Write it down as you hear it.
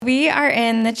We are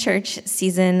in the church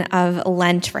season of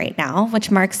Lent right now, which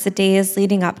marks the days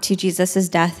leading up to Jesus'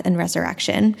 death and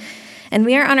resurrection. And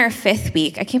we are on our 5th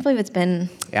week. I can't believe it's been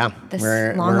this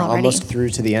long already. We're almost through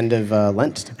to the end of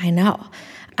Lent. I know.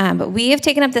 But we have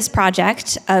taken up this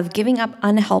project of giving up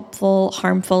unhelpful,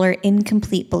 harmful, or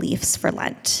incomplete beliefs for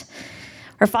Lent.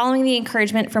 We're following the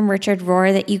encouragement from Richard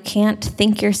Rohr that you can't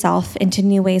think yourself into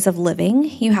new ways of living.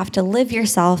 You have to live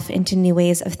yourself into new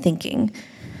ways of thinking.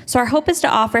 So our hope is to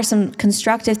offer some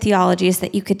constructive theologies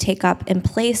that you could take up in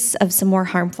place of some more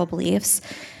harmful beliefs,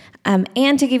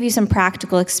 and to give you some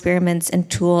practical experiments and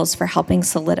tools for helping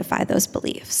solidify those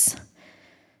beliefs.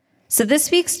 So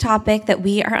this week's topic that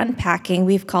we are unpacking,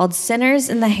 we've called Sinners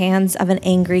in the Hands of an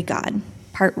Angry God,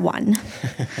 Part 1.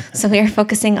 So we are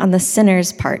focusing on the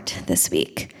sinners part this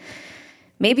week.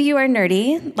 Maybe you are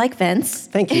nerdy, like Vince.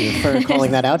 Thank you for calling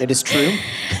that out. It is true.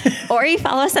 Or you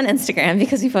follow us on Instagram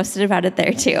because we posted about it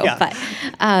there too. Yeah. But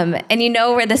and you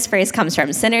know where this phrase comes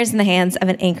from, sinners in the hands of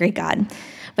an angry God.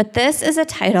 But this is a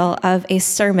title of a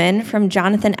sermon from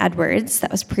Jonathan Edwards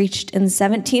that was preached in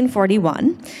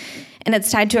 1741. And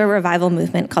it's tied to a revival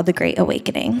movement called the Great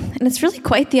Awakening. And it's really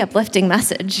quite the uplifting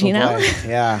message, you know? Boy.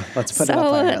 Yeah, let's put it up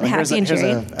on it. Here's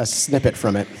a snippet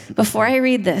from it. Before I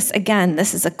read this, again,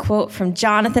 this is a quote from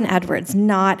Jonathan Edwards,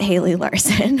 not Haley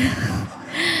Larson.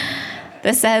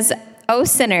 This says, "O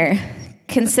sinner,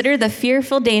 consider the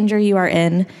fearful danger you are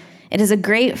in. It is a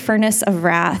great furnace of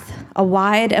wrath, a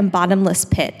wide and bottomless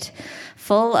pit,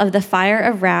 full of the fire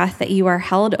of wrath that you are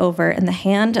held over in the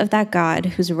hand of that God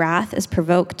whose wrath is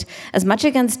provoked as much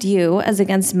against you as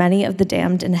against many of the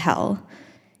damned in hell.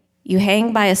 You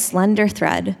hang by a slender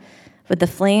thread, with the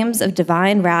flames of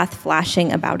divine wrath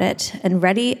flashing about it, and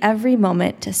ready every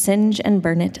moment to singe and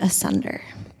burn it asunder."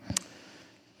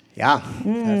 Yeah.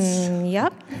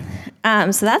 Yep.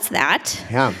 So that's that.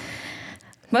 Yeah.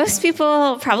 Most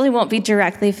people probably won't be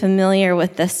directly familiar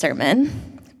with this sermon,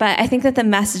 but I think that the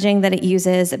messaging that it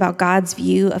uses about God's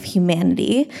view of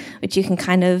humanity, which you can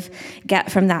kind of get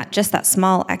from just that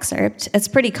small excerpt, it's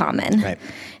pretty common. Right.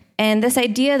 And this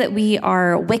idea that we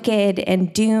are wicked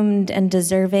and doomed and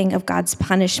deserving of God's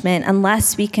punishment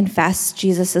unless we confess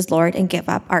Jesus as Lord and give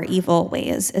up our evil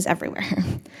ways is everywhere.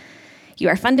 You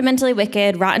are fundamentally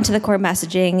wicked, rotten to the core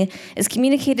messaging is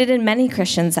communicated in many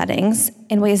Christian settings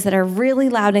in ways that are really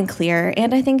loud and clear,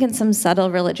 and I think in some subtle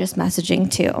religious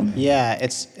messaging too. Yeah,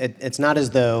 it's not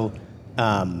as though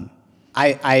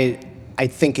I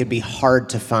think it'd be hard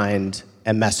to find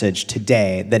a message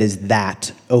today that is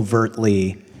that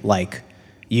overtly like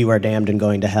you are damned and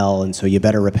going to hell, and so you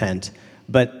better repent.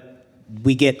 But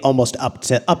we get almost up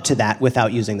to that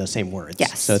without using those same words.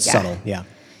 Yes, so it's subtle. Yeah.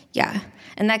 Yeah.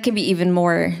 And that can be even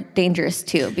more dangerous,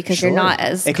 too, because you're not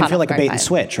as It can feel like a bait and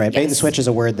switch, right? Yes. Bait and switch is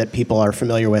a word that people are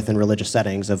familiar with in religious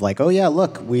settings of like, oh, yeah,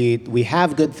 look, we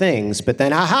have good things, but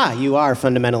then, aha, you are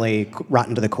fundamentally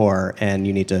rotten to the core, and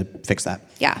you need to fix that.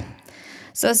 Yeah.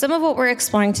 So some of what we're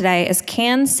exploring today is,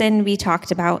 can sin be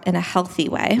talked about in a healthy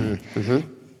way? Mm-hmm.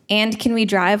 And can we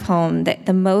drive home that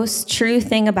the most true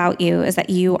thing about you is that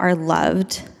you are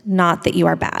loved, not that you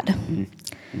are bad? Mm-hmm.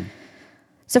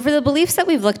 So for the beliefs that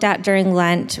we've looked at during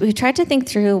Lent, we've tried to think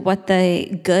through what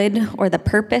the good or the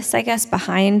purpose, I guess,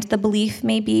 behind the belief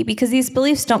may be, because these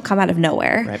beliefs don't come out of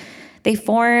nowhere. Right. They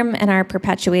form and are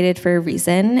perpetuated for a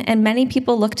reason, and many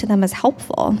people look to them as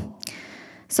helpful.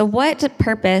 So what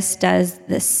purpose does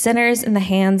the sinners in the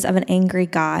hands of an angry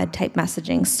God type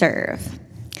messaging serve?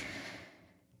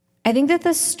 I think that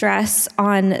the stress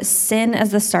on sin as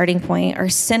the starting point, or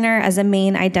sinner as a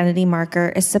main identity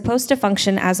marker, is supposed to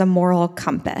function as a moral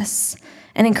compass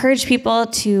and encourage people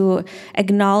to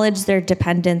acknowledge their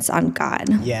dependence on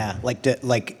God. Yeah,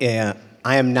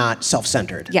 I am not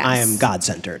self-centered. Yes. I am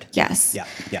God-centered. Yes.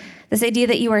 Yeah. This idea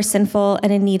that you are sinful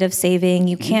and in need of saving,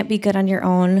 you can't be good on your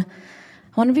own.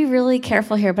 I want to be really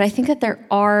careful here, but I think that there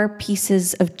are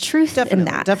pieces of truth in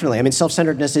that. Definitely. I mean,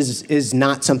 self-centeredness is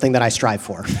not something that I strive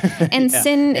for. And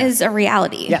sin is a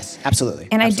reality. Yes, absolutely.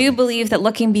 And absolutely. I do believe that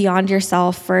looking beyond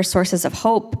yourself for sources of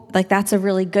hope, like that's a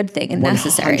really good thing and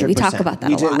necessary. 100%. We talk about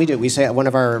that a lot. We do. We say one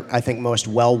of our, I think, most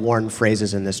well-worn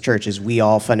phrases in this church is we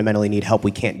all fundamentally need help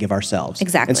we can't give ourselves.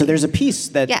 Exactly. And so there's a piece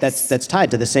that's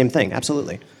tied to the same thing.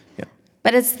 Absolutely.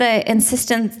 But it's the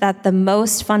insistence that the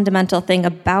most fundamental thing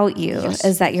about you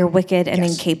is that you're wicked and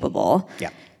incapable. Yeah.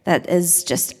 That is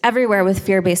just everywhere with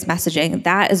fear-based messaging.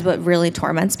 That is what really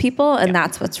torments people, and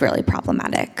that's what's really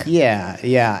problematic. Yeah.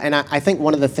 And I think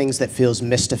one of the things that feels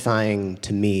mystifying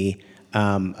to me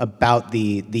about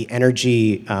the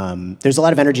energy, there's a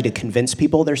lot of energy to convince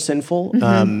people they're sinful.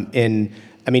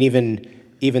 Mm-hmm. Even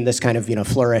even this kind of,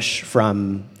 flourish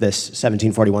from this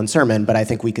 1741 sermon, but I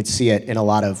think we could see it in a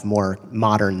lot of more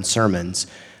modern sermons.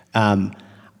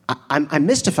 I'm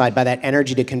mystified by that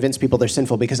energy to convince people they're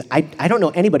sinful, because I don't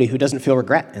know anybody who doesn't feel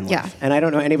regret in life. Yeah. And I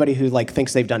don't know anybody who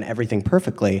thinks they've done everything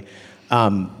perfectly.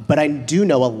 But I do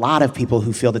know a lot of people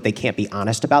who feel that they can't be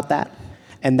honest about that.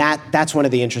 And that's one of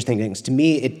the interesting things. To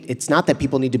me, it's not that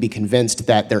people need to be convinced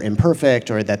that they're imperfect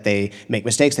or that they make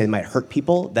mistakes, they might hurt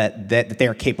people, that they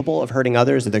are capable of hurting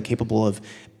others, that they're capable of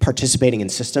participating in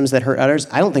systems that hurt others.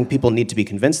 I don't think people need to be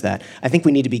convinced that. I think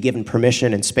we need to be given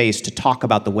permission and space to talk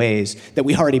about the ways that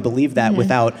we already believe that,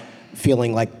 without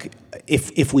feeling like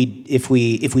if we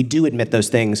do admit those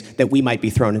things, that we might be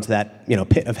thrown into that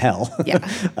pit of hell. Yeah.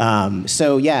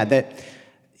 That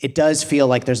it does feel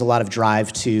like there's a lot of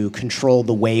drive to control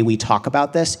the way we talk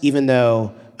about this, even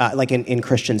though, like in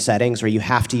Christian settings, where you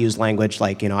have to use language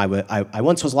like, I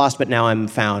once was lost, but now I'm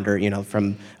found, or,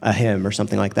 from a hymn or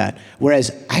something like that.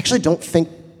 Whereas I actually don't think,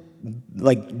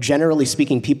 generally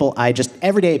speaking,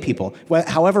 everyday people,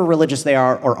 however religious they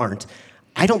are or aren't,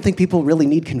 I don't think people really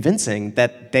need convincing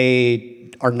that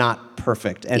they are not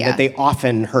perfect and that they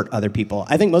often hurt other people.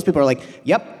 I think most people are like,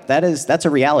 yep, that's a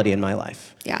reality in my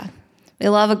life. Yeah. We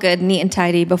love a good neat and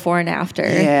tidy before and after.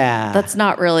 Yeah. That's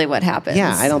not really what happens.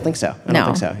 Yeah, I don't think so. I don't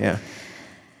think so, yeah.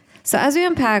 So as we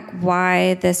unpack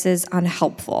why this is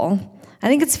unhelpful, I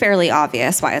think it's fairly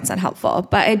obvious why it's unhelpful.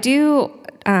 But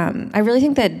I really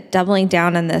think that doubling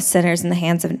down on the sinners in the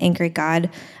hands of an angry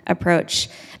God approach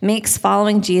makes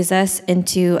following Jesus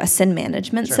into a sin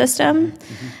management system.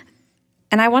 Mm-hmm.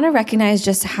 And I want to recognize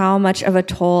just how much of a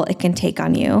toll it can take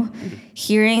on you,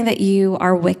 hearing that you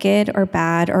are wicked or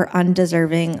bad or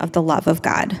undeserving of the love of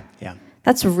God. Yeah.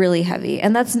 That's really heavy.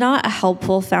 And that's not a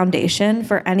helpful foundation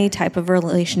for any type of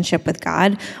relationship with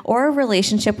God or a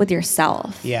relationship with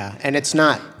yourself. Yeah, and it's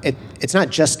not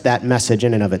just that message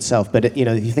in and of itself, but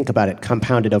you think about it,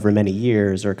 compounded over many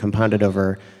years or compounded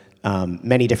over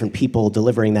many different people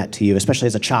delivering that to you, especially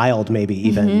as a child, maybe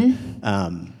even.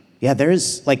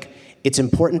 Mm-hmm. It's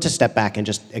important to step back and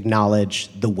just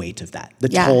acknowledge the weight of that, the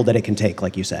toll that it can take,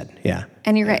 like you said. Yeah.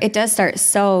 And you're right. It does start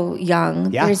so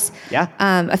young. Yeah. There's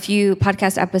a few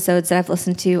podcast episodes that I've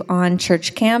listened to on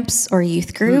church camps or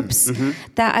youth groups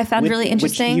that I found really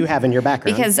interesting. Which you have in your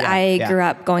background. Because I grew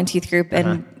up going to youth group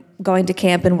and going to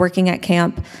camp and working at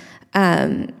camp.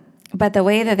 But the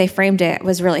way that they framed it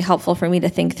was really helpful for me to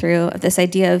think through this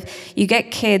idea of you get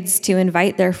kids to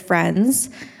invite their friends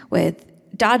with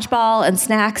dodgeball and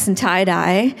snacks and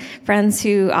tie-dye, friends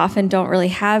who often don't really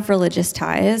have religious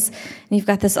ties. And you've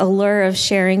got this allure of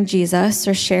sharing Jesus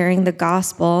or sharing the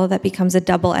gospel that becomes a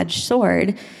double-edged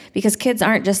sword, because kids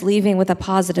aren't just leaving with a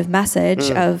positive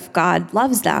message of God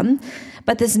loves them,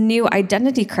 but this new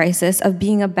identity crisis of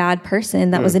being a bad person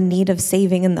that was in need of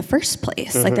saving in the first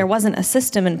place. Like there wasn't a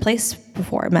system in place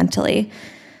before mentally.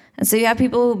 And so you have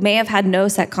people who may have had no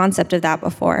set concept of that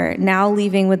before, now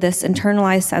leaving with this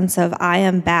internalized sense of I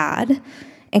am bad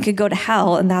and could go to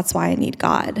hell, and that's why I need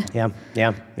God. Yeah.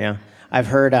 I've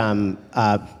heard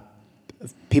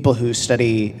people who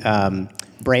study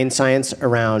brain science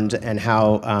around and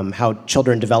how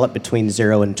children develop between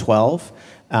 0 and 12.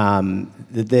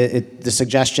 The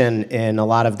suggestion in a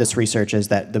lot of this research is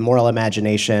that the moral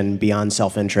imagination beyond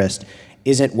self-interest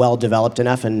isn't well developed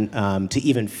enough and to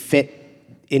even fit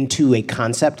into a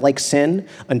concept like sin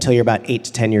until you're about 8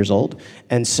 to 10 years old.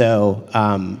 And so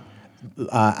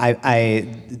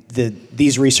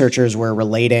these researchers were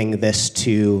relating this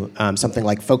to something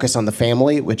like Focus on the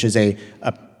Family, which is a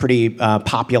pretty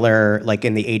popular, like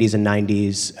in the 80s and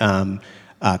 90s,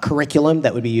 curriculum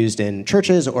that would be used in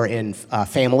churches or in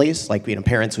families. Like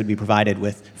parents would be provided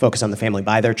with Focus on the Family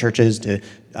by their churches to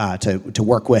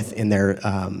work with in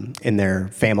their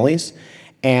families.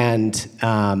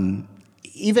 And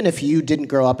even if you didn't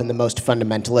grow up in the most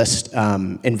fundamentalist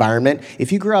environment,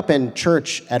 if you grew up in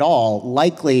church at all,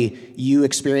 likely you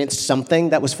experienced something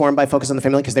that was formed by Focus on the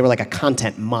Family, because they were like a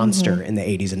content monster in the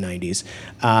 80s and 90s.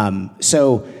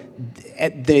 So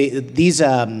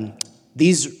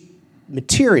these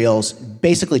materials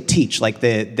basically teach,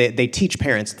 they teach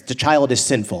parents that the child is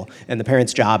sinful, and the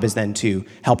parent's job is then to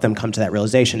help them come to that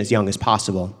realization as young as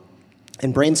possible.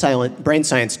 And brain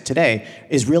science today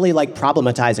is really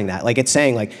problematizing that. It's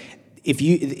saying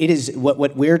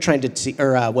what we're trying to see,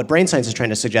 or what brain science is trying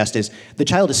to suggest is the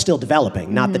child is still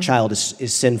developing, not the child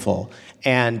is sinful.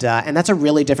 And that's a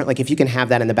really different, if you can have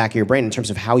that in the back of your brain in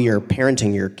terms of how you're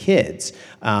parenting your kids,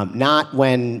 not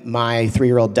when my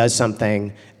 3-year-old does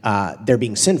something, they're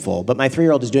being sinful, but my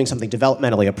 3-year-old is doing something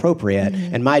developmentally appropriate,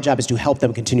 and my job is to help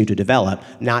them continue to develop,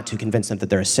 not to convince them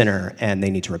that they're a sinner and they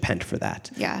need to repent for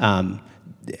that. Yeah.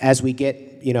 As we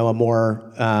get a more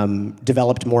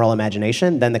developed moral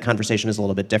imagination, then the conversation is a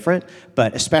little bit different.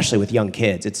 But especially with young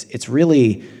kids, it's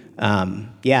really,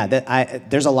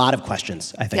 there's a lot of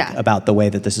questions, I think, about the way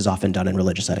that this is often done in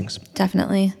religious settings.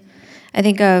 Definitely. I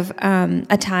think of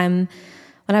a time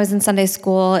when I was in Sunday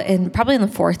school, probably in the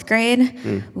 4th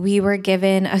grade, we were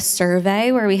given a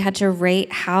survey where we had to rate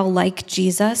how like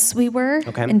Jesus we were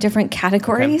in different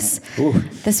categories. Okay.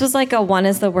 This was like a 1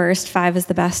 is the worst, 5 is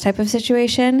the best type of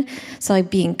situation. So like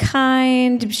being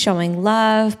kind, showing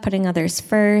love, putting others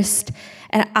first.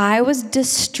 And I was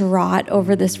distraught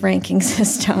over this ranking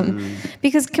system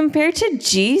because compared to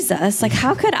Jesus, like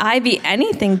how could I be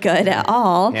anything good at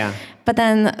all? Yeah. But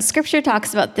then Scripture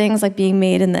talks about things like being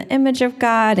made in the image of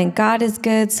God, and God is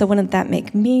good, so wouldn't that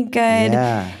make me good?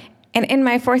 Yeah. And in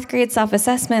my 4th grade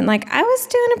self-assessment, like I was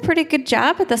doing a pretty good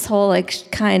job at this whole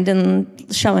like kind and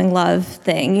showing love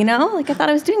thing, Like I thought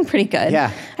I was doing pretty good.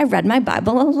 Yeah. I read my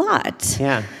Bible a lot.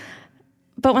 Yeah.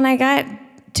 But when I got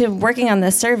to working on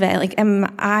this survey, like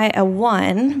am I a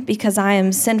 1 because I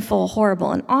am sinful,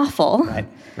 horrible, and awful?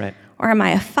 Right. Or am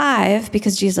I a 5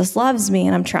 because Jesus loves me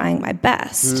and I'm trying my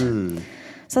best?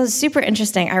 So it's super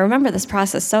interesting. I remember this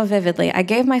process so vividly. I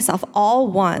gave myself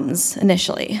all 1s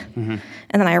initially, and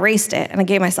then I erased it, and I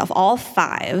gave myself all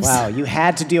 5s. Wow, you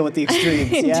had to deal with the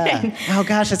extremes. Yeah. Oh,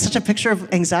 gosh, it's such a picture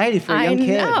of anxiety for a young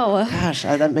kid. I know. Gosh,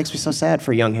 that makes me so sad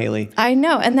for young Haley. I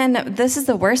know. And then this is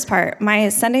the worst part. My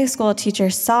Sunday school teacher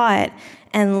saw it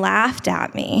and laughed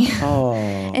at me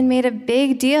and made a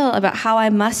big deal about how I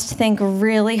must think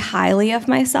really highly of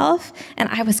myself. And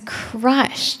I was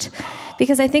crushed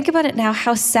because I think about it now,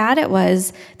 how sad it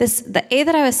was. That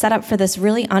I was set up for this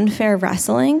really unfair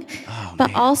wrestling,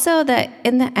 but also that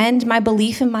in the end, my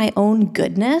belief in my own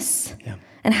goodness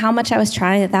and how much I was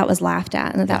trying, that was laughed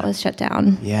at and that was shut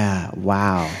down. Yeah.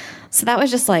 Wow. So that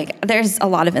was just like, there's a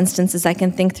lot of instances I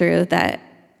can think through that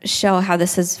show how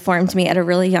this has formed me at a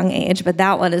really young age, but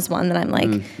that one is one that I'm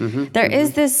like,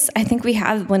 is this, I think we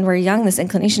have when we're young, this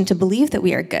inclination to believe that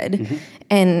we are good.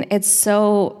 And it's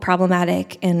so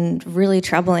problematic and really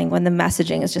troubling when the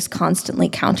messaging is just constantly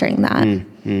countering that.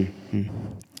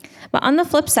 But on the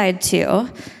flip side too,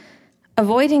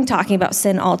 avoiding talking about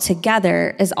sin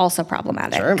altogether is also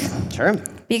problematic. Sure.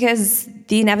 Because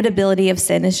the inevitability of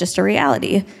sin is just a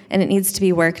reality and it needs to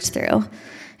be worked through.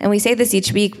 And we say this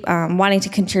each week, wanting to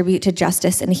contribute to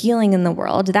justice and healing in the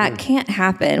world. That can't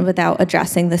happen without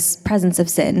addressing this presence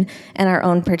of sin and our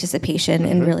own participation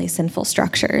in really sinful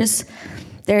structures.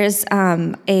 There's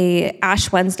a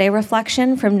Ash Wednesday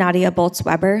reflection from Nadia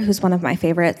Boltz-Weber, who's one of my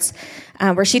favorites,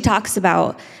 where she talks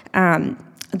about the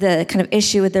kind of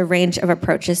issue with the range of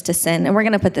approaches to sin. And we're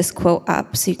going to put this quote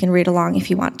up so you can read along if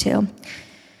you want to.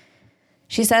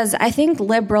 She says, I think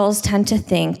liberals tend to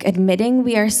think admitting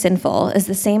we are sinful is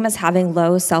the same as having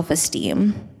low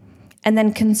self-esteem. And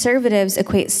then conservatives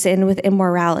equate sin with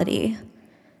immorality.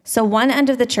 So one end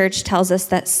of the church tells us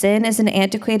that sin is an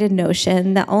antiquated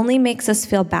notion that only makes us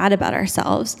feel bad about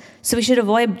ourselves, so we should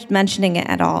avoid mentioning it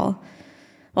at all.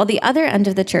 While the other end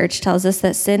of the church tells us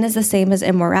that sin is the same as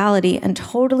immorality and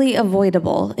totally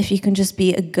avoidable if you can just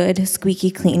be a good,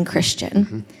 squeaky clean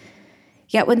Christian.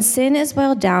 Yet when sin is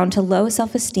boiled down to low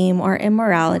self-esteem or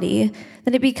immorality,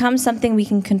 then it becomes something we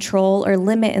can control or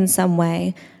limit in some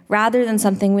way, rather than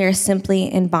something we are simply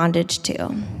in bondage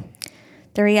to.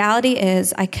 The reality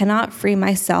is, I cannot free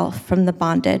myself from the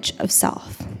bondage of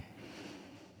self.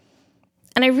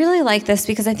 And I really like this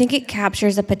because I think it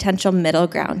captures a potential middle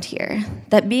ground here,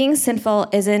 that being sinful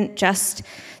isn't just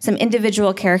some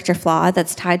individual character flaw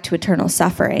that's tied to eternal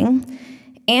suffering.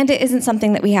 And it isn't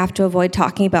something that we have to avoid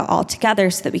talking about altogether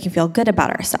so that we can feel good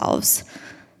about ourselves.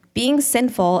 Being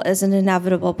sinful is an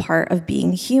inevitable part of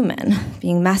being human.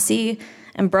 Being messy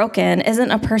and broken isn't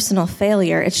a personal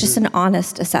failure. It's just an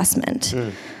honest assessment.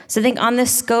 So I think on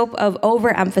this scope of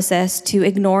overemphasis to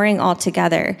ignoring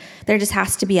altogether, there just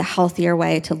has to be a healthier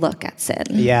way to look at sin.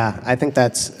 Yeah, I think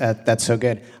that's so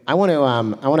good. I want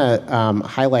to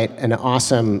highlight an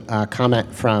awesome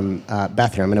comment from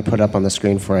Beth here. I'm going to put it up on the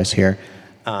screen for us here.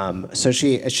 So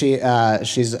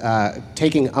she's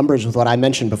taking umbrage with what I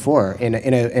mentioned before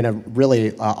in a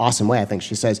really awesome way. I think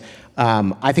she says,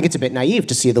 I think it's a bit naive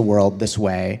to see the world this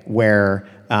way, where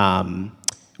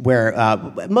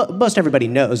most everybody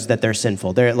knows that they're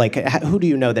sinful. They're like, who do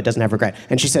you know that doesn't have regret?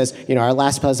 And she says, our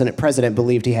last president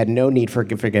believed he had no need for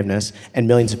forgiveness, and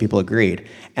millions of people agreed.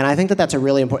 And I think that that's a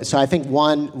really important. So I think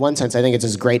one sense, I think it's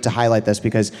just great to highlight this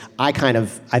because I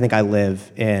think I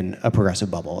live in a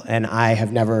progressive bubble, and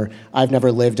I've never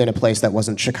lived in a place that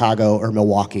wasn't Chicago or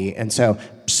Milwaukee, and so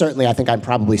certainly I think I'm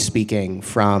probably speaking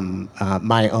from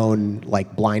my own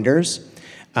blinders.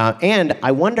 And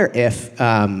I wonder if,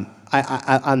 on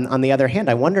the other hand,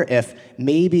 I wonder if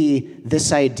maybe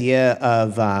this idea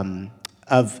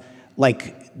of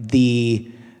like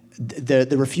the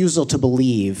refusal to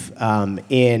believe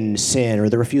in sin, or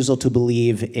the refusal to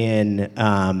believe in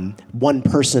one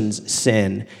person's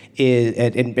sin, is,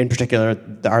 in particular,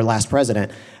 our last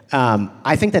president,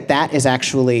 I think that is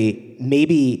actually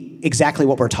maybe exactly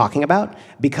what we're talking about,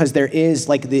 because there is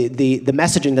like the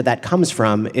messaging that comes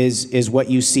from is what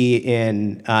you see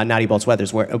in Naughty Bolts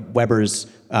Weber's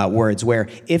words, where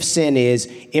if sin is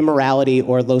immorality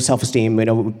or low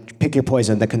self-esteem, pick your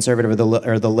poison, the conservative or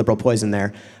the liberal poison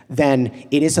there, then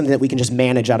it is something that we can just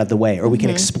manage out of the way, or we can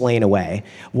explain away.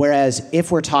 Whereas if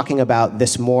we're talking about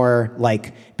this more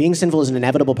like being sinful is an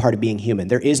inevitable part of being human,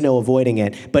 there is no avoiding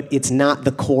it, but it's not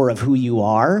the core of who you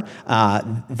are,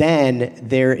 then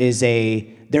there is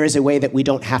a way that we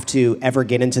don't have to ever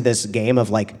get into this game of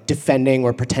like defending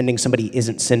or pretending somebody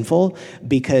isn't sinful,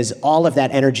 because all of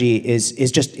that energy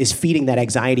is feeding that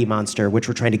anxiety monster, which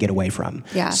we're trying to get away from.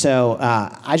 Yeah. So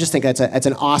I just think that's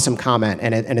an awesome comment,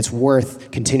 and it's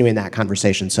worth continuing that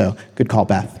conversation. So good call,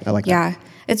 Beth. I like that. Yeah.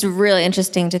 It's really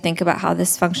interesting to think about how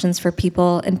this functions for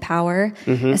people in power,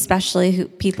 especially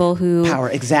people who power,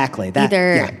 exactly.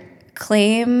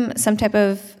 Claim some type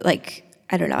of like,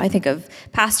 I don't know, I think of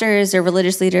pastors or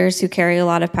religious leaders who carry a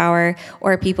lot of power,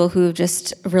 or people who've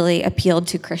just really appealed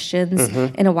to Christians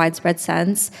in a widespread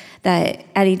sense, that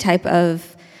any type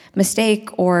of mistake,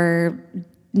 or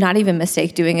not even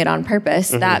mistake, doing it on purpose,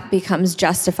 that becomes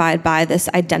justified by this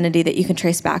identity that you can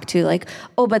trace back to, like,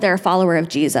 oh, but they're a follower of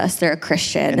Jesus, they're a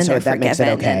Christian, and so they're that forgiven. Makes it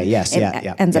okay. Yes,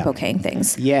 ends up okaying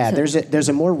things. Yeah, so, there's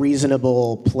a more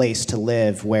reasonable place to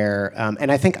live where,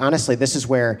 and I think honestly, this is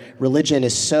where religion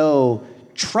is so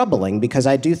troubling, because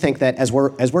I do think that as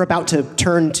we're about to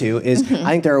turn to is,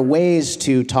 I think there are ways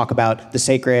to talk about the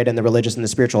sacred and the religious and the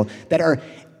spiritual that are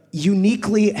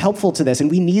uniquely helpful to this,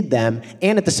 and we need them,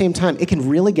 and at the same time it can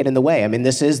really get in the way. I mean,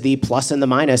 this is the plus and the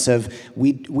minus of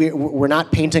we're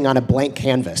not painting on a blank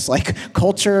canvas. Like,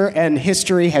 culture and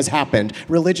history has happened,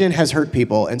 religion has hurt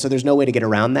people, and so there's no way to get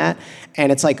around that. And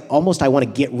it's like, almost I want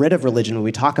to get rid of religion when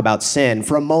we talk about sin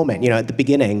for a moment, at the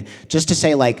beginning, just to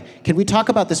say, like, can we talk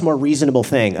about this more reasonable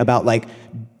thing about, like,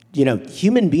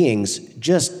 human beings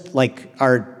just like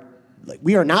are,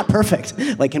 we are not perfect.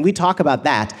 Like, can we talk about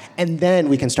that? And then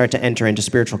we can start to enter into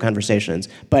spiritual conversations.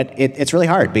 But it's really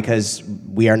hard, because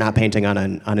we are not painting on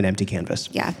an empty canvas.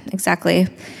 Yeah, exactly.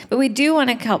 But we do want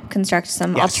to help construct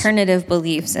some alternative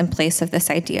beliefs in place of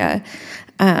this idea.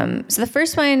 So the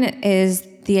first one is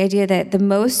the idea that the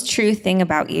most true thing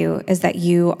about you is that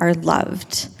you are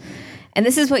loved. And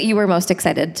this is what you were most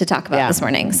excited to talk about this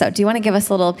morning. So do you want to give us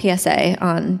a little PSA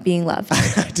on being loved?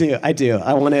 I do.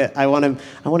 I want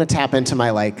to tap into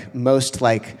my most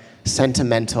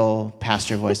sentimental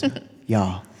pastor voice.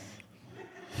 Y'all,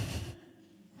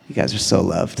 you guys are so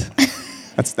loved.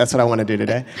 That's what I want to do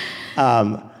today.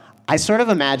 I sort of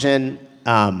imagine,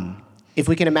 if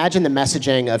we can imagine the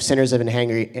messaging of sinners in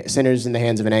the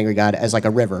hands of an angry God as like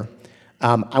a river,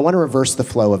 I want to reverse the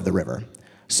flow of the river.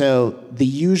 So the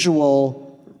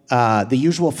usual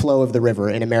flow of the river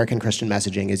in American Christian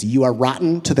messaging is you are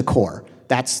rotten to the core.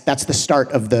 That's the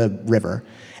start of the river.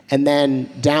 And then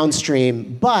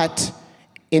downstream, but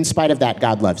in spite of that,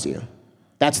 God loves you.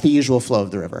 That's the usual flow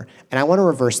of the river. And I want to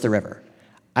reverse the river.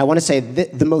 I want to say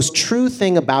the most true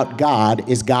thing about God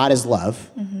is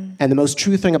love. And the most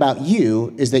true thing about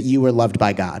you is that you were loved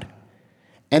by God.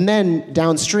 And then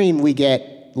downstream, we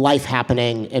get life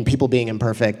happening and people being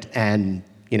imperfect, and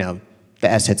the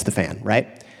S hits the fan,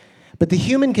 right? But the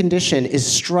human condition is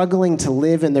struggling to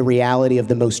live in the reality of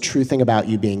the most true thing about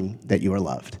you being that you are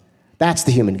loved. That's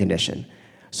the human condition.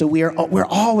 So we're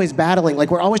always battling,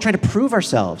 we're always trying to prove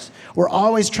ourselves. We're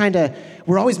always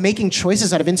making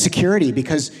choices out of insecurity,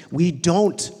 because we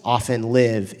don't often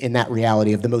live in that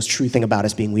reality of the most true thing about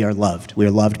us being we are loved. We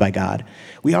are loved by God.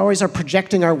 We always are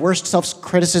projecting our worst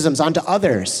self-criticisms onto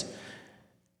others.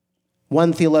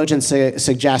 One theologian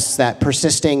suggests that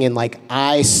persisting in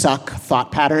I suck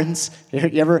thought patterns,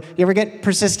 you ever get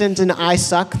persistent in I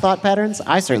suck thought patterns?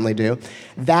 I certainly do.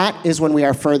 That is when we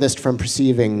are furthest from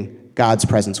perceiving God's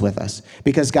presence with us,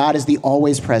 because God is the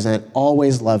always present,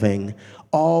 always loving,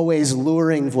 always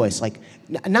luring voice.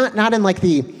 Not in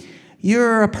the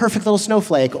you're a perfect little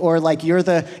snowflake, or you're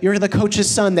the coach's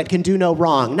son that can do no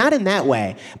wrong. Not in that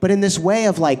way, but in this way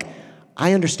of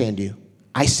I understand you,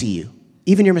 I see you,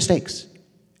 even your mistakes,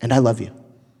 and I love you.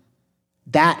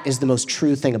 That is the most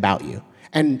true thing about you.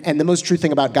 And the most true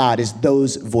thing about God is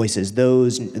those voices,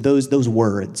 those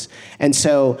words. And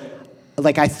so,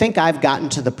 I think I've gotten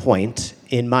to the point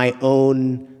in my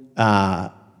own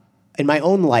in my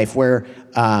own life where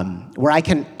I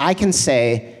can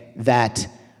say that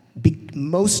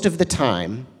most of the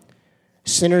time,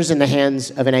 sinners in the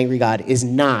hands of an angry God is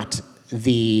not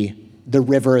the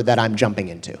river that I'm jumping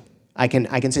into. I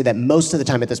can say that most of the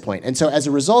time at this point. And so as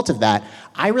a result of that,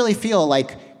 I really feel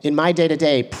like in my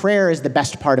day-to-day, prayer is the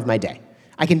best part of my day.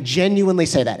 I can genuinely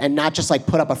say that and not just like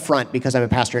put up a front because I'm a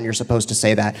pastor and you're supposed to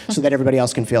say that so that everybody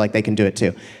else can feel like they can do it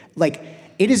too. Like,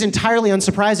 it is entirely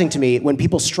unsurprising to me when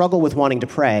people struggle with wanting to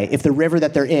pray if the river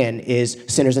that they're in is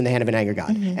sinners in the hand of an angry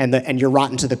God, and you're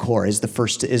rotten to the core is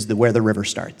where the river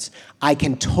starts. I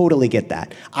can totally get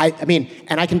that. I mean,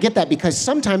 and I can get that because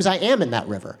sometimes I am in that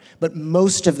river, but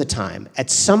most of the time,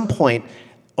 at some point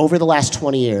over the last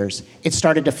 20 years, it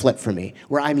started to flip for me,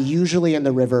 where I'm usually in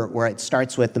the river where it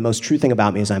starts with the most true thing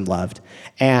about me is I'm loved,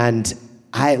 and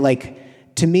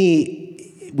to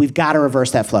me, we've got to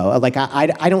reverse that flow. Like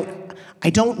I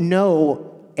don't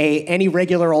know any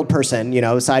regular old person,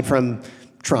 aside from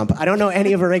Trump. I don't know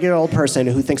any of a regular old person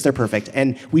who thinks they're perfect.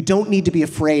 And we don't need to be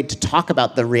afraid to talk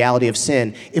about the reality of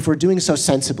sin if we're doing so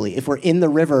sensibly, if we're in the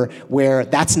river where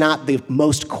that's not the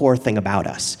most core thing about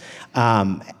us.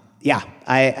 I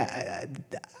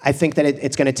think that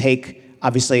it's going to take,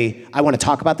 obviously, I want to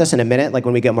talk about this in a minute, like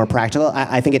when we get more practical.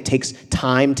 I think it takes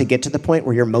time to get to the point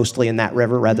where you're mostly in that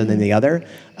river rather than the other.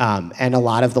 And a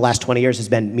lot of the last 20 years has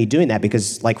been me doing that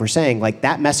because, like we're saying, like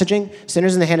that messaging,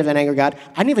 sinners in the hand of an angry God,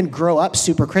 I didn't even grow up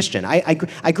super Christian.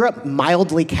 I grew up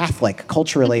mildly Catholic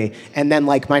culturally, and then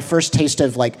like my first taste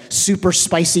of like super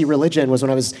spicy religion was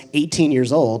when I was 18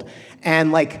 years old.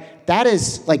 And like, that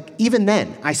is, like, even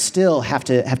then, I still have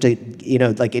to,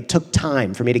 like, it took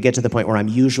time for me to get to the point where I'm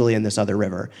usually in this other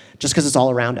river, just because it's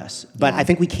all around us. But I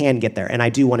think we can get there, and I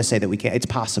do want to say that we can. It's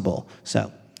possible,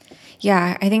 so.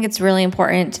 Yeah, I think it's really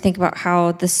important to think about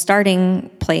how the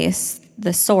starting place,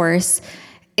 the source,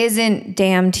 isn't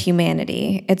damned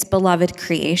humanity. It's beloved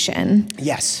creation.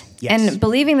 Yes. And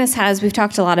believing this we've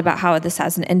talked a lot about how this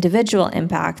has an individual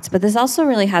impact, but this also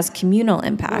really has communal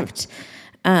impact.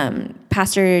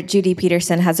 Pastor Judy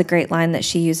Peterson has a great line that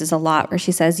she uses a lot where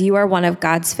she says, "You are one of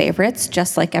God's favorites,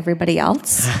 just like everybody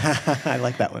else." I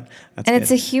like that one. That's and good.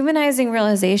 It's a humanizing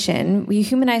realization. You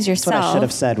humanize yourself. That's what I should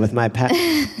have said with my pet.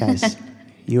 Guys,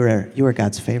 you are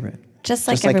God's favorite. Just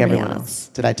like everyone else.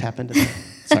 Did I tap into that?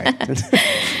 Sorry.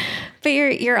 But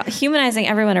you're humanizing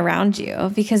everyone around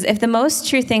you, because if the most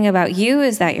true thing about you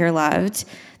is that you're loved,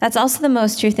 that's also the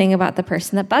most true thing about the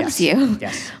person that bugs you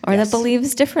or that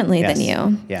believes differently than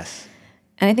you. Yes.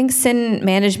 And I think sin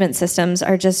management systems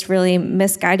are just really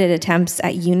misguided attempts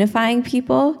at unifying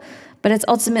people, but it's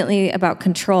ultimately about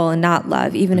control and not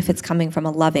love, even if it's coming from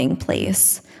a loving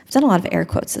place. I've done a lot of air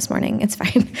quotes this morning. It's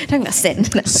fine. Talking about sin.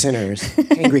 Sinners.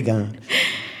 Angry God.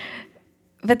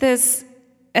 But this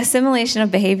assimilation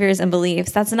of behaviors and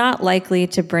beliefs, that's not likely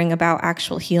to bring about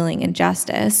actual healing and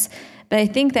justice. But I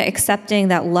think that accepting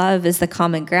that love is the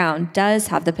common ground does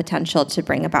have the potential to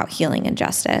bring about healing and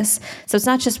justice. So it's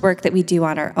not just work that we do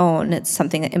on our own, it's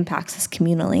something that impacts us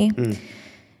communally.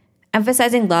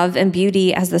 Emphasizing love and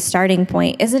beauty as the starting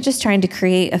point isn't just trying to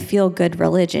create a feel-good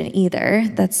religion either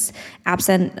that's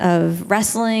absent of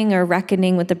wrestling or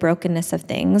reckoning with the brokenness of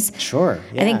things. Sure,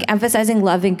 yeah. I think emphasizing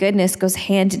love and goodness goes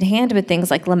hand in hand with things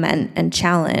like lament and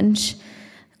challenge.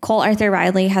 Cole Arthur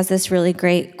Riley has this really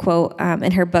great quote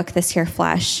in her book, This Here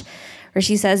Flesh, where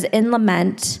she says, "In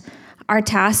lament, our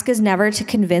task is never to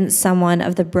convince someone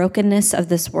of the brokenness of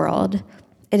this world.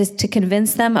 It is to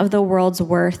convince them of the world's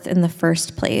worth in the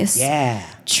first place. Yeah.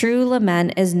 True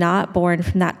lament is not born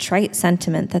from that trite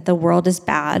sentiment that the world is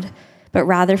bad, but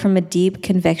rather from a deep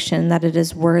conviction that it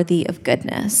is worthy of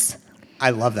goodness." I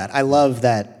love that. I love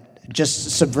that,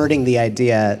 just subverting the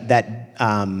idea that,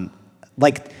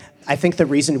 I think the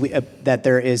reason that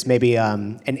there is maybe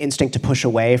an instinct to push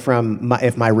away from,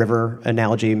 if my river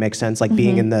analogy makes sense, like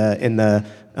being in the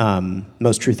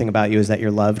most true thing about you is that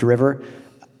you're loved river,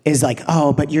 is like,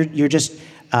 oh, but you're just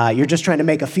trying to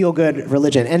make a feel-good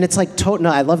religion. And it's like,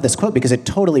 no, I love this quote because it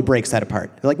totally breaks that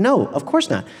apart. They're like, no, of course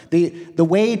not. The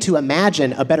way to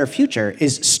imagine a better future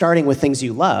is starting with things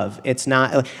you love. It's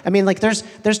not, I mean, like there's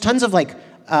tons of like,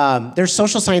 there's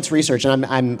social science research, and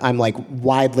I'm like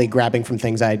widely grabbing from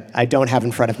things I don't have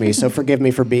in front of me. So forgive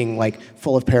me for being like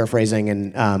full of paraphrasing,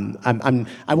 and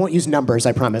I won't use numbers,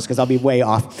 I promise, because I'll be way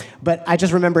off. But I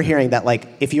just remember hearing that like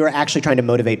if you are actually trying to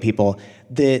motivate people,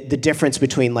 the difference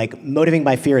between like motivating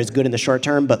by fear is good in the short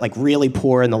term, but like really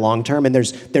poor in the long term. And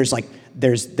there's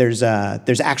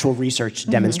actual research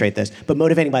to demonstrate this. But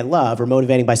motivating by love or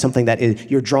motivating by something that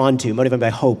you're drawn to, motivating by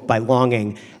hope, by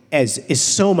longing, is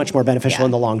so much more beneficial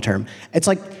in the long term. It's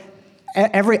like,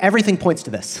 everything points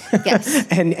to this. Yes.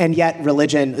 and yet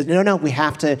religion, no, we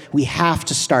have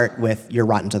to start with you're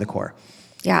rotten to the core.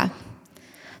 Yeah.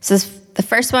 So the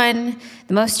first one,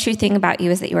 the most true thing about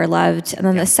you is that you are loved. And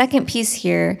then the second piece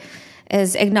here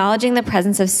is acknowledging the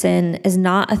presence of sin is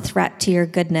not a threat to your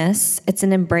goodness. It's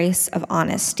an embrace of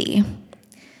honesty.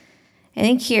 I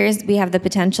think here we have the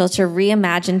potential to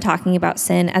reimagine talking about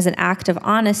sin as an act of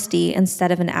honesty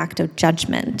instead of an act of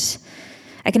judgment.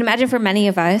 I can imagine for many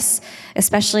of us,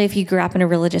 especially if you grew up in a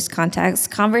religious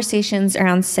context, conversations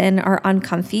around sin are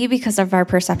uncomfy because of our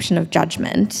perception of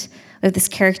judgment. We have this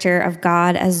character of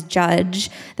God as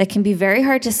judge that can be very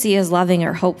hard to see as loving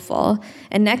or hopeful.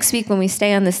 And next week, when we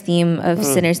stay on this theme of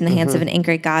sinners in the hands of an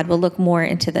angry God, we'll look more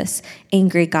into this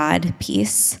angry God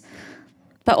piece.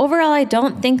 But overall, I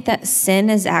don't think that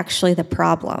sin is actually the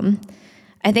problem.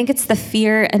 I think it's the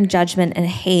fear and judgment and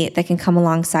hate that can come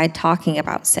alongside talking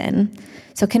about sin.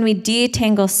 So can we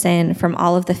detangle sin from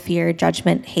all of the fear,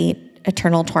 judgment, hate,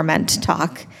 eternal torment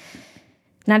talk?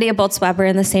 Nadia Boltz-Weber,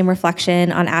 in the same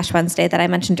reflection on Ash Wednesday that I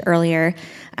mentioned earlier,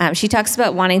 she talks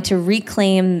about wanting to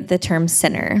reclaim the term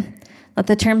sinner. That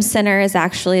the term sinner is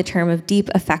actually a term of deep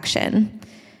affection.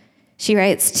 She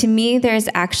writes, "To me, there is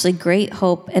actually great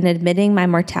hope in admitting my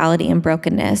mortality and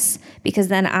brokenness, because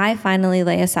then I finally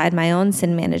lay aside my own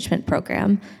sin management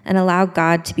program and allow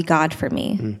God to be God for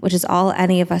me, which is all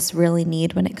any of us really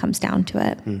need when it comes down to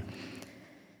it."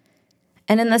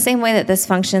 And in the same way that this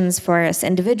functions for us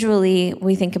individually,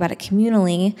 we think about it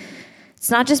communally.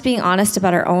 It's not just being honest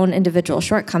about our own individual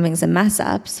shortcomings and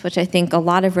mess-ups, which I think a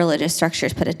lot of religious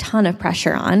structures put a ton of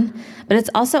pressure on, but it's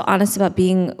also honest about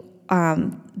being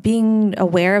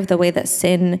aware of the way that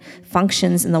sin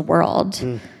functions in the world.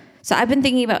 So I've been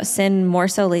thinking about sin more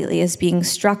so lately as being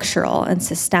structural and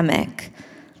systemic.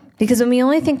 Because when we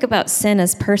only think about sin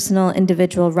as personal,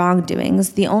 individual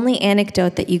wrongdoings, the only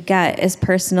anecdote that you get is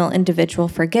personal, individual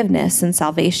forgiveness and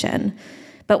salvation.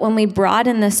 But when we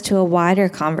broaden this to a wider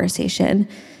conversation,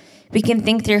 we can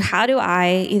think through, how do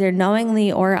I, either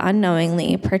knowingly or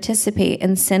unknowingly, participate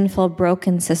in sinful,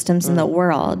 broken systems in the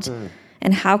world?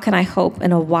 And how can I hope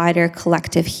in a wider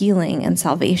collective healing and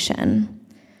salvation?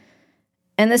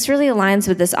 And this really aligns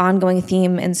with this ongoing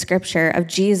theme in Scripture of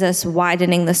Jesus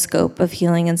widening the scope of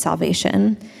healing and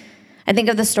salvation. I think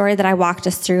of the story that I walked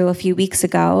us through a few weeks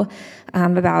ago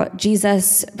about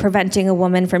Jesus preventing a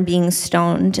woman from being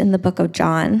stoned in the book of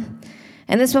John.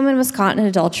 And this woman was caught in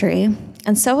adultery,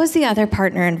 and so was the other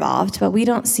partner involved, but we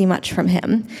don't see much from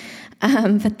him.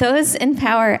 But those in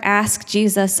power ask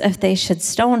Jesus if they should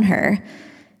stone her.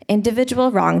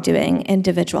 Individual wrongdoing,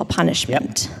 individual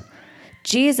punishment. Yep.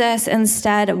 Jesus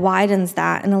instead widens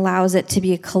that and allows it to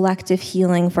be a collective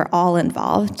healing for all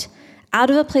involved, out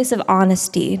of a place of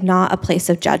honesty, not a place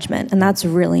of judgment. And that's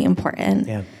really important.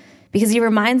 Yeah. Because he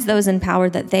reminds those in power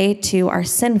that they too are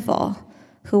sinful.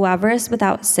 Whoever is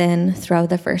without sin, throw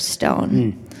the first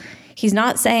stone. He's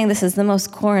not saying this is the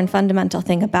most core and fundamental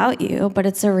thing about you, but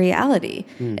it's a reality.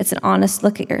 It's an honest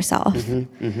look at yourself.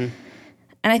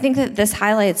 And I think that this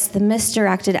highlights the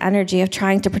misdirected energy of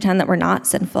trying to pretend that we're not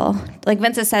sinful. Like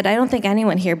Vince has said, I don't think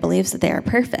anyone here believes that they are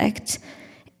perfect.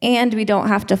 And we don't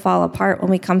have to fall apart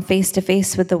when we come face to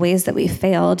face with the ways that we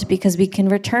failed, because we can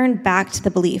return back to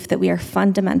the belief that we are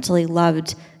fundamentally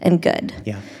loved and good.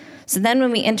 Yeah. So then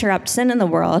when we interrupt sin in the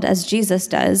world, as Jesus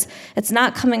does, it's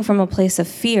not coming from a place of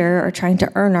fear or trying to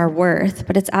earn our worth,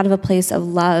 but it's out of a place of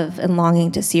love and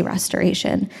longing to see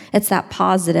restoration. It's that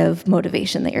positive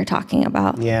motivation that you're talking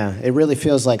about. Yeah, it really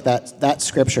feels like that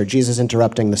scripture, Jesus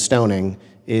interrupting the stoning,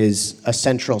 is a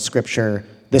central scripture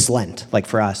this Lent, like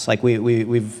for us. Like we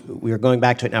are going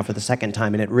back to it now for the second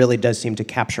time, and it really does seem to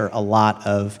capture a lot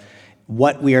of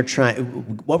what we're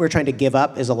trying to give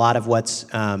up is a lot of what's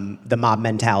the mob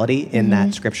mentality in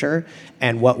that scripture,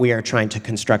 and what we are trying to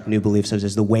construct new beliefs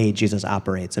is the way Jesus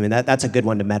operates. I mean, that's a good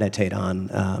one to meditate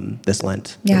on this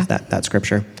Lent. Yeah. That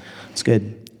scripture. It's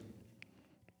good.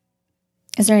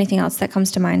 Is there anything else that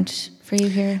comes to mind for you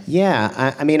here?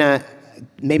 Yeah, I mean,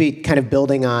 maybe kind of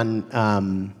building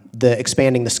on the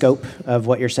expanding the scope of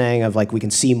what you're saying of like we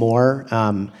can see more.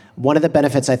 One of the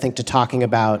benefits I think to talking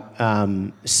about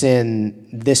sin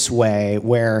this way,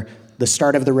 where the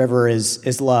start of the river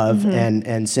is love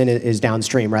and sin is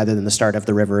downstream, rather than the start of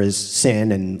the river is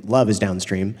sin and love is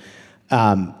downstream,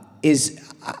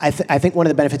 is I think one of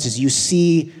the benefits is you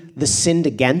see the sinned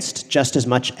against just as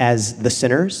much as the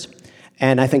sinners.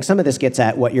 And I think some of this gets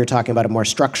at what you're talking about, a more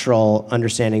structural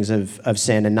understandings of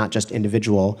sin and not just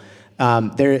individual.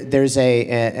 There's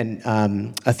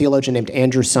a theologian named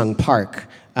Andrew Sung Park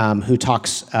who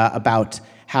talks about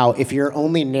how if your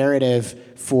only narrative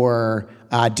for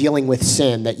dealing with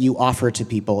sin that you offer to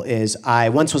people is, I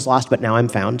once was lost, but now I'm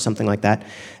found, something like that,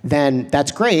 then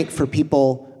that's great for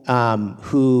people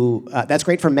that's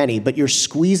great for many, but you're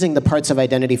squeezing the parts of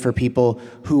identity for people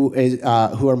who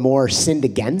are more sinned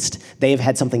against. They've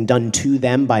had something done to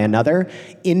them by another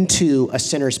into a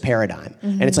sinner's paradigm.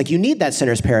 And it's like you need that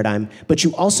sinner's paradigm, but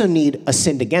you also need a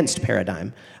sinned against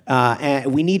paradigm.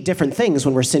 And we need different things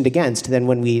when we're sinned against than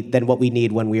what we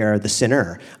need when we are the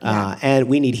sinner. And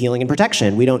we need healing and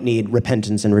protection. We don't need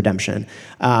repentance and redemption.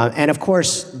 And of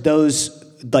course, those,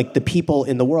 like the people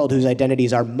in the world whose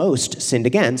identities are most sinned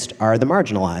against are the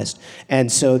marginalized.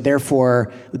 And so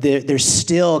therefore, there's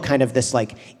still kind of this,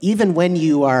 like, even when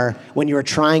you are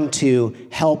trying to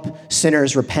help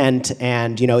sinners repent,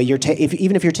 and, you know,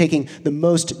 even if you're taking the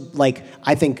most, like,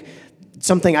 I think,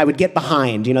 something I would get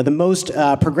behind, you know, the most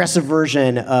progressive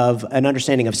version of an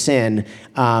understanding of sin,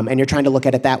 and you're trying to look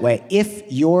at it that way. If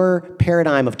your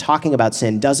paradigm of talking about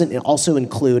sin doesn't also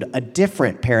include a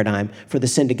different paradigm for the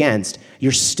sinned against,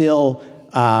 you're still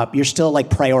like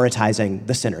prioritizing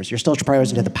the sinners. You're still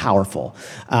prioritizing the powerful.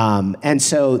 And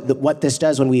so what this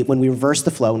does when we reverse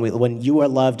the flow, when you are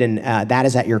loved and that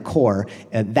is at your core,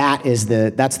 that's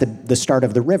the start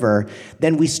of the river,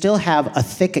 then we still have a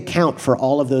thick account for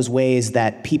all of those ways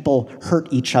that people hurt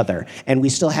each other. And we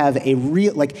still have a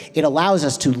real, like, it allows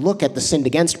us to look at the sinned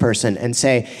against person and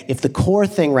say, if the core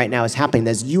thing right now is happening,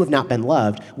 as you have not been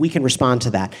loved, we can respond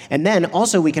to that. And then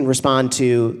also we can respond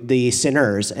to the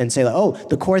sinners and say, oh,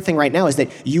 the core thing right now is that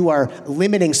you are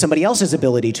limiting somebody else's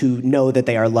ability to know that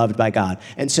they are loved by God.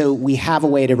 And so we have a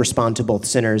way to respond to both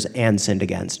sinners and sinned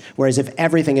against. Whereas if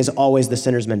everything is always the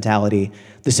sinner's mentality,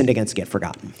 the sinned against get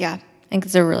forgotten. Yeah, I think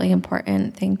it's a really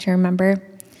important thing to remember.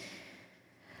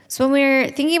 So when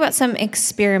we're thinking about some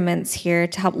experiments here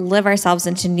to help live ourselves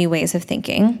into new ways of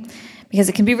thinking, because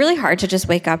it can be really hard to just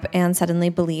wake up and suddenly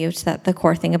believe that the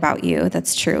core thing about you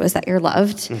that's true is that you're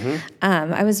loved.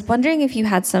 I was wondering if you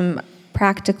had some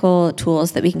practical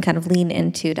tools that we can kind of lean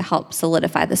into to help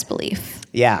solidify this belief.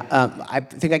 Yeah, I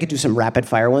think I could do some rapid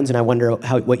fire ones, and I wonder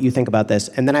what you think about this.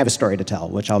 And then I have a story to tell,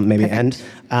 which I'll maybe end.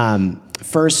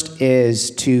 First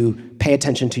is to pay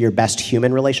attention to your best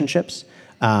human relationships,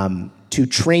 to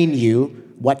train you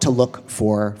what to look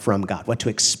for from God, what to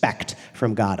expect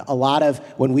from God. A lot of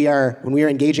when we are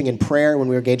engaging in prayer, when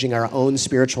we're engaging our own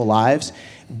spiritual lives,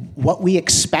 what we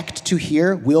expect to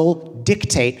hear will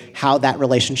dictate how that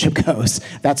relationship goes.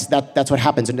 That's what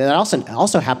happens, and that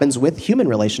also happens with human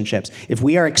relationships. If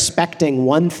we are expecting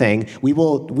one thing, we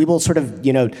will sort of,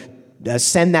 you know,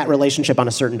 send that relationship on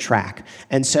a certain track.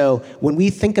 And so when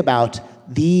we think about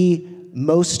the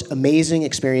most amazing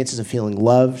experiences of feeling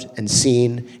loved and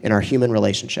seen in our human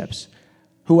relationships,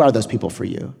 who are those people for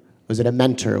you? Was it a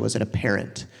mentor? Was it a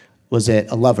parent? Was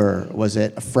it a lover? Was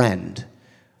it a friend?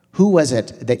 Who was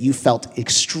it that you felt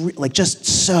just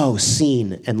so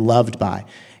seen and loved by?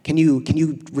 Can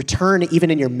you return even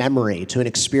in your memory to an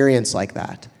experience like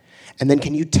that? And then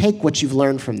can you take what you've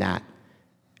learned from that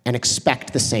and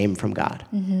expect the same from God?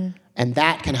 And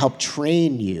that can help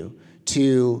train you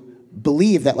to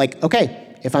believe that, like,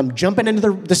 okay, if I'm jumping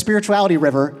into the spirituality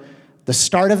river, the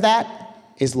start of that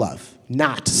is love,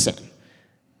 not sin.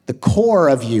 The core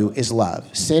of you is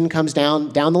love. Sin comes down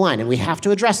the line, and we have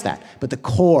to address that. But the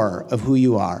core of who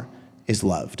you are is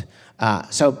loved.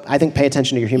 So I think pay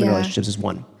attention to your human relationships is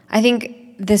one. I think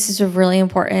this is a really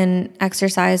important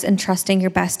exercise in trusting your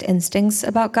best instincts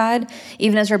about God.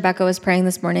 Even as Rebecca was praying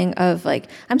this morning of, like,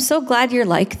 I'm so glad you're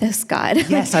like this, God.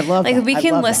 Yes, I love that. Like, we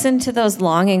can listen to those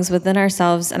longings within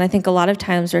ourselves. And I think a lot of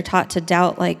times we're taught to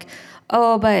doubt, like,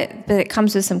 oh, but it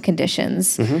comes with some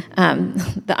conditions.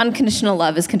 The unconditional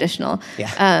love is conditional.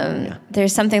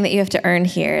 There's something that you have to earn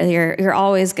here. You're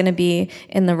always going to be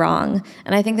in the wrong.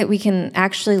 And I think that we can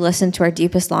actually listen to our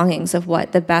deepest longings of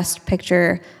what the best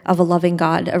picture of a loving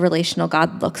God, a relational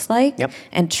God looks like,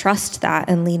 and trust that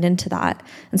and lean into that.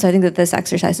 And so I think that this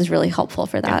exercise is really helpful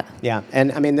for that. Yeah.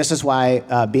 And I mean, this is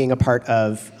why being a part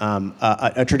of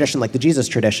a tradition like the Jesus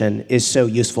tradition is so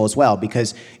useful as well,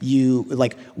 because you,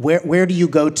 like, where do you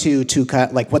go to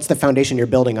like, what's the foundation you're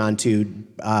building on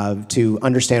to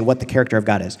understand what the character of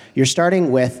God is? You're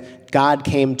starting with God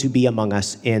came to be among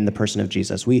us in the person of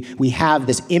Jesus. We have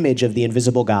this image of the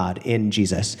invisible God in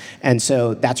Jesus. And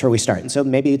so that's where we start. And so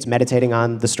maybe it's meditating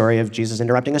on the story of Jesus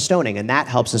interrupting a stoning, and that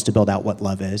helps us to build out what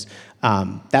love is.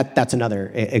 That's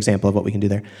another example of what we can do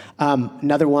there.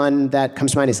 Another one that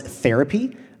comes to mind is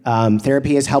therapy.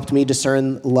 Therapy has helped me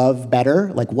discern love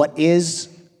better. Like, what is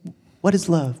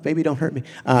love? Baby, don't hurt me.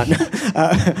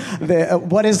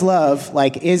 What is love?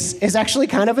 Like, is actually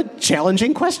kind of a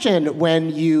challenging question when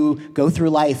you go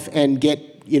through life and get,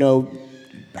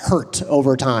 hurt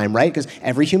over time, right? Because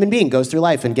every human being goes through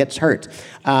life and gets hurt.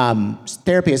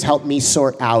 Therapy has helped me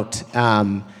sort out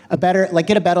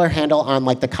get a better handle on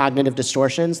like the cognitive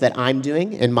distortions that I'm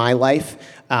doing in my life,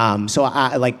 so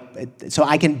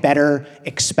I can better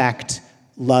expect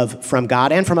love from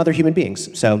God and from other human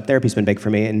beings. So therapy's been big for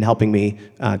me in helping me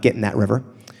get in that river.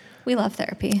 We love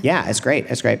therapy. Yeah, it's great.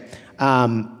 It's great.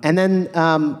 And then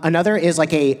another is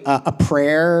like a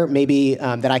prayer maybe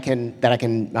that I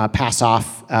can pass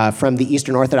off from the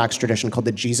Eastern Orthodox tradition called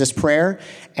the Jesus Prayer.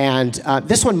 And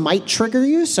this one might trigger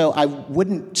you, so I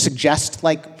wouldn't suggest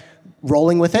like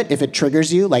rolling with it if it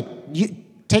triggers you. Like you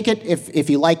take it if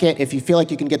you like it. If you feel like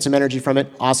you can get some energy from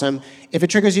it, awesome. If it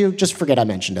triggers you, just forget I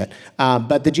mentioned it.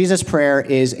 But the Jesus Prayer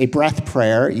is a breath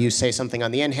prayer. You say something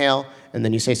on the inhale, and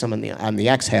then you say something on the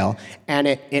exhale. And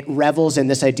it revels in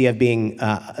this idea of being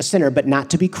a sinner, but not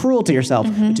to be cruel to yourself,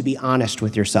 but to be honest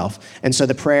with yourself. And so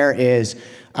the prayer is,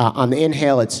 on the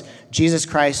inhale, it's Jesus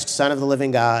Christ, Son of the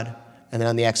living God. And then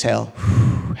on the exhale,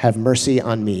 have mercy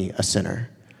on me, a sinner.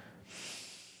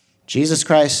 Jesus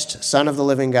Christ, Son of the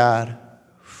living God,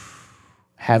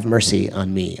 have mercy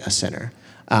on me, a sinner.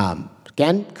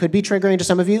 Again, could be triggering to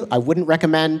some of you. I wouldn't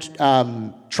recommend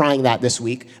trying that this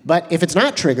week. But if it's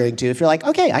not triggering to you, if you're like,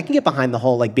 okay, I can get behind the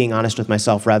whole like being honest with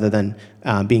myself rather than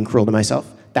being cruel to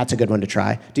myself, that's a good one to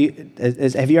try. Do you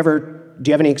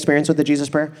have any experience with the Jesus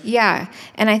Prayer? Yeah,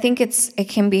 and I think it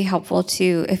can be helpful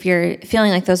too if you're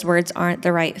feeling like those words aren't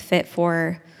the right fit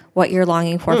for what you're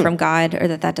longing for from God,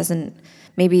 or that doesn't,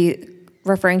 maybe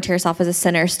referring to yourself as a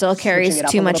sinner still carries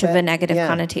too much of a negative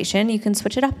connotation. You can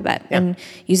switch it up a bit and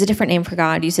use a different name for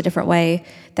God, use a different way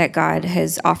that God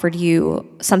has offered you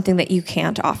something that you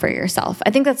can't offer yourself.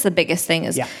 I think that's the biggest thing,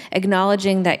 is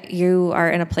acknowledging that you are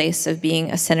in a place of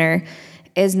being a sinner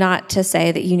is not to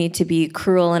say that you need to be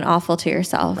cruel and awful to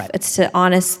yourself. Right. It's to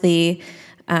honestly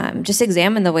just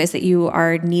examine the ways that you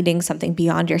are needing something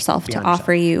beyond yourself to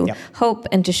offer you hope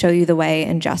and to show you the way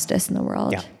and justice in the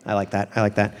world. Yeah, I like that.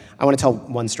 I want to tell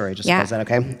one story. Is that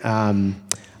okay?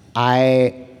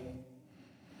 I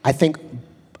think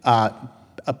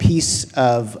a piece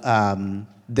of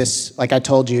this, like I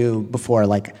told you before,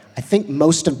 like I think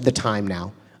most of the time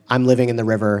now I'm living in the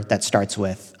river that starts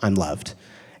with I'm loved.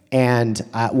 And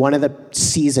one of the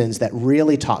seasons that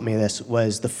really taught me this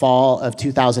was the fall of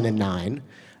 2009.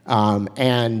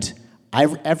 And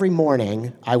every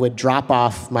morning, I would drop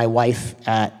off my wife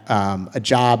at a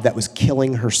job that was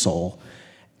killing her soul.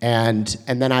 And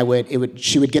then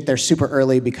she would get there super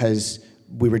early because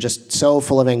we were just so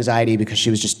full of anxiety because she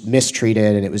was just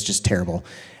mistreated and it was just terrible.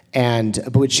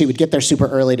 But she would get there super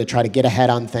early to try to get ahead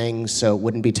on things so it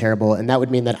wouldn't be terrible. And that would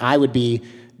mean that I would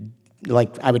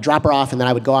drop her off and then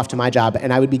I would go off to my job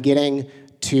and I would be getting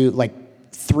to like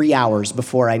 3 hours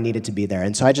before I needed to be there.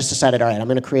 And so I just decided, all right, I'm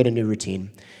going to create a new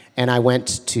routine. And I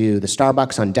went to the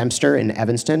Starbucks on Dempster in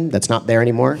Evanston. That's not there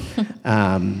anymore.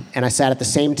 And I sat at the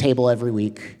same table every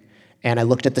week. And I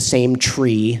looked at the same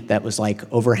tree that was like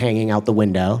overhanging out the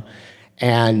window.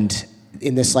 And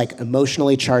in this like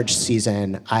emotionally charged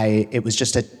season, it was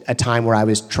just a time where I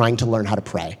was trying to learn how to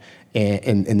pray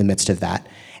in the midst of that.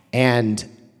 And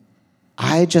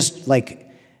I just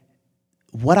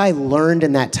what I learned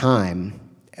in that time,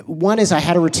 one is I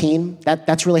had a routine.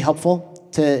 That's really helpful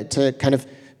to kind of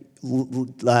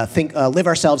live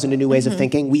ourselves into new ways of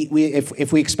thinking.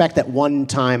 If we expect that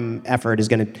one-time effort is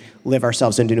going to live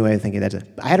ourselves into a new way of thinking,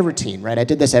 I had a routine, right? I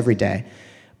did this every day.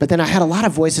 But then I had a lot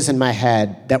of voices in my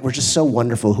head that were just so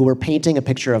wonderful, who were painting a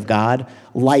picture of God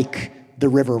like the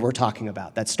river we're talking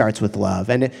about that starts with love.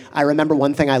 And I remember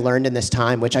one thing I learned in this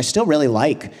time, which I still really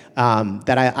like,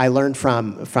 that I learned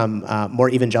from more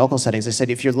evangelical settings. I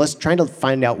said, if you're trying to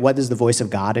find out what is the voice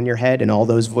of God in your head and all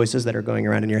those voices that are going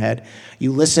around in your head,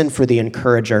 you listen for the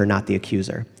encourager, not the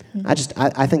accuser.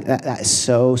 I think that is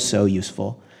so, so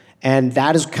useful. And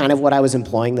that is kind of what I was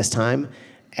employing this time.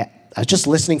 I was just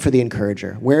listening for the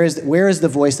encourager. Where is the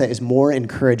voice that is more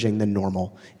encouraging than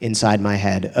normal inside my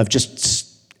head of just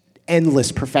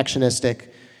endless perfectionistic,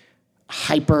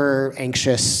 hyper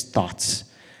anxious thoughts?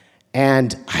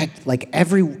 And I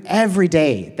every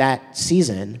day that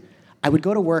season, I would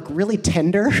go to work really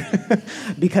tender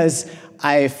because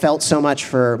I felt so much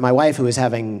for my wife, who was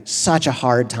having such a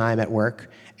hard time at work.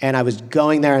 And I was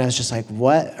going there and I was just like,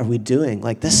 what are we doing?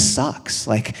 Like, this sucks.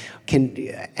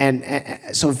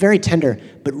 So very tender,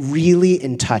 but really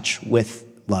in touch with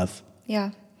love. Yeah.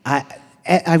 My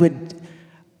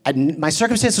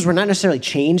circumstances were not necessarily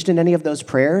changed in any of those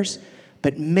prayers,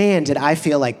 but man, did I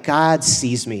feel like God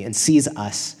sees me and sees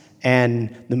us.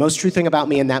 And the most true thing about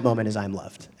me in that moment is I'm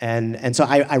loved. And so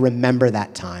I remember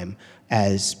that time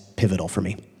as pivotal for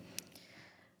me.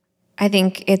 I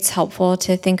think it's helpful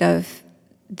to think of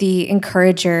the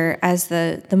encourager as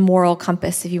the moral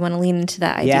compass, if you want to lean into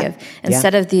that idea of,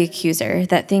 instead of the accuser,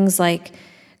 that things like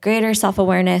greater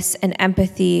self-awareness and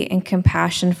empathy and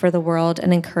compassion for the world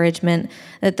and encouragement,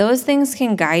 that those things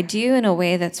can guide you in a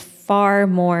way that's far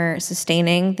more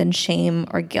sustaining than shame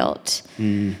or guilt.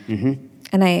 Mm-hmm.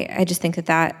 And I just think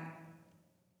that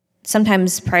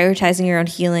sometimes prioritizing your own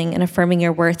healing and affirming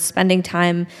your worth, spending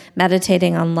time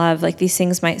meditating on love, like these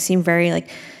things might seem very like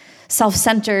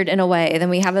self-centered in a way, then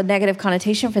we have a negative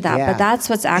connotation for that. But that's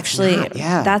what's actually,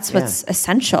 what's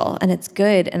essential, and it's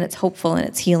good, and it's hopeful, and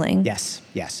it's healing. Yes,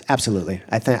 absolutely.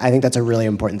 I think that's a really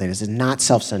important thing. This is not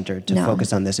self-centered to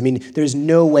focus on this. I mean, there's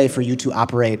no way for you to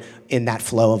operate in that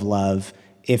flow of love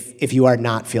if you are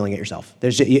not feeling it yourself.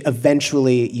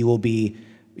 Eventually you'll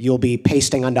be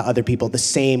pasting onto other people the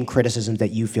same criticisms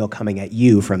that you feel coming at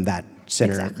you from that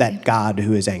sinner, that God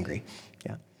who is angry.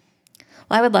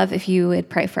 Well, I would love if you would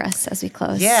pray for us as we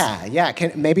close. Yeah.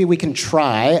 Maybe we can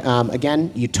try. Again,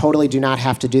 you totally do not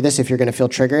have to do this if you're going to feel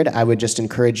triggered. I would just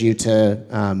encourage you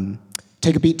to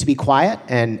take a beat to be quiet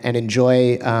and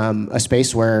enjoy a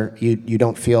space where you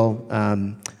don't feel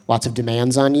lots of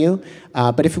demands on you.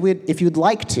 But if you'd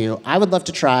like to, I would love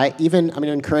to try. I'm going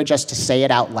to encourage us to say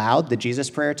it out loud, the Jesus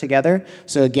prayer together.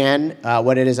 So again,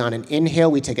 what it is on an inhale,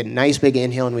 we take a nice big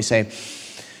inhale and we say,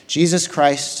 Jesus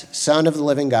Christ, Son of the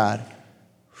living God,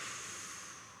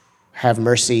 have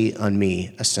mercy on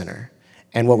me, a sinner.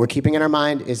 And what we're keeping in our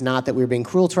mind is not that we're being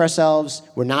cruel to ourselves.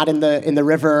 We're not in the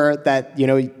river that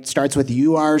starts with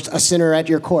you are a sinner at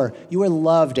your core. You are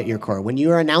loved at your core. When you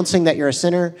are announcing that you're a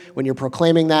sinner, when you're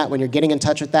proclaiming that, when you're getting in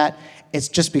touch with that, it's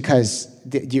just because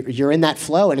you're in that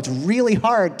flow, and it's really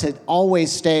hard to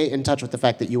always stay in touch with the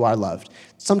fact that you are loved.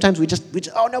 Sometimes we just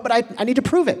oh no, but I need to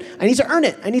prove it. I need to earn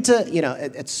it. I need to,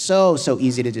 it's so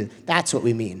easy to do. That's what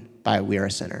we mean by we are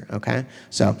a sinner, okay?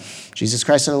 So, Jesus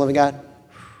Christ, Son of the living God,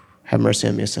 have mercy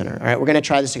on me, a sinner. All right, we're going to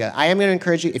try this together. I am going to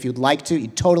encourage you, if you'd like to, you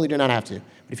totally do not have to,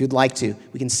 but if you'd like to,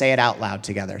 we can say it out loud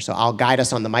together. So I'll guide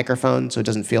us on the microphone so it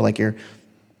doesn't feel like you're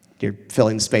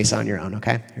filling the space on your own,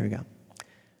 okay? Here we go.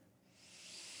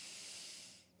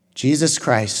 Jesus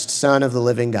Christ, Son of the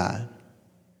living God,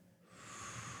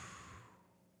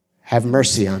 have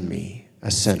mercy on me,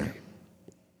 a sinner.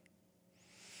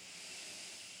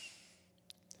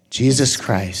 Jesus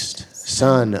Christ,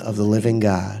 Son of the living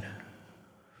God,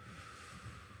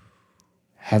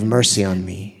 have mercy on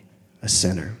me, a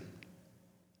sinner.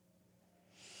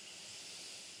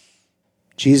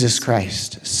 Jesus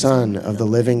Christ, Son of the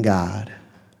living God,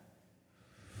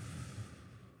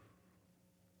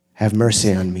 have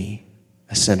mercy on me,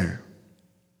 a sinner.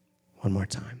 One more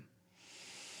time.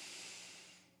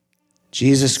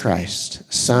 Jesus Christ,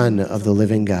 Son of the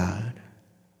living God,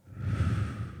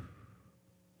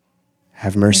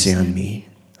 have mercy on me,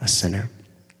 a sinner.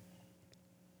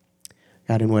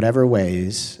 God, in whatever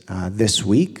ways this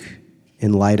week,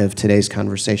 in light of today's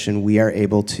conversation, we are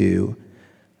able to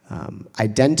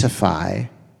identify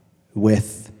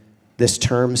with this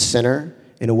term sinner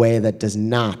in a way that does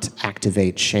not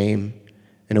activate shame,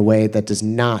 in a way that does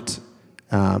not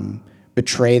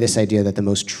betray this idea that the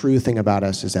most true thing about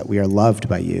us is that we are loved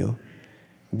by you.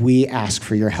 We ask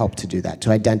for your help to do that,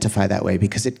 to identify that way,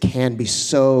 because it can be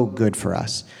so good for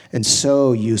us and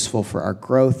so useful for our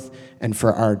growth and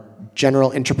for our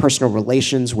general interpersonal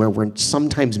relations where we're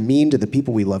sometimes mean to the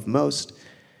people we love most.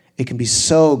 It can be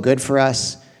so good for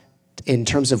us in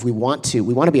terms of we want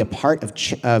to be a part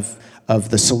of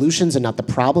the solutions and not the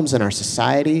problems in our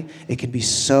society. It can be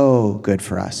so good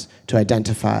for us to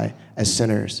identify as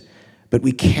sinners, but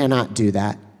we cannot do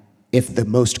that if the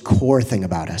most core thing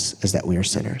about us is that we are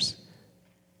sinners.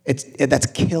 That's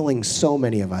killing so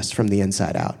many of us from the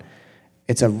inside out.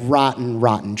 It's a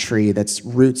rotten tree that's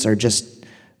roots are just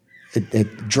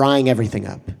drying everything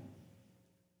up.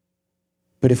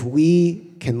 But if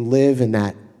we can live in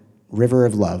that river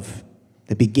of love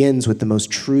that begins with the most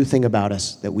true thing about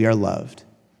us, that we are loved,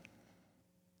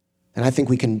 then I think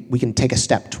we can take a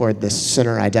step toward this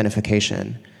sinner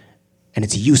identification, and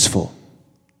it's useful.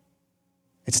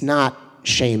 It's not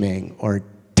shaming or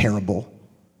terrible.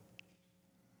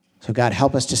 So God,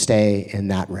 help us to stay in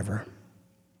that river.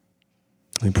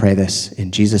 We pray this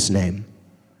in Jesus' name.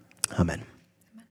 Amen.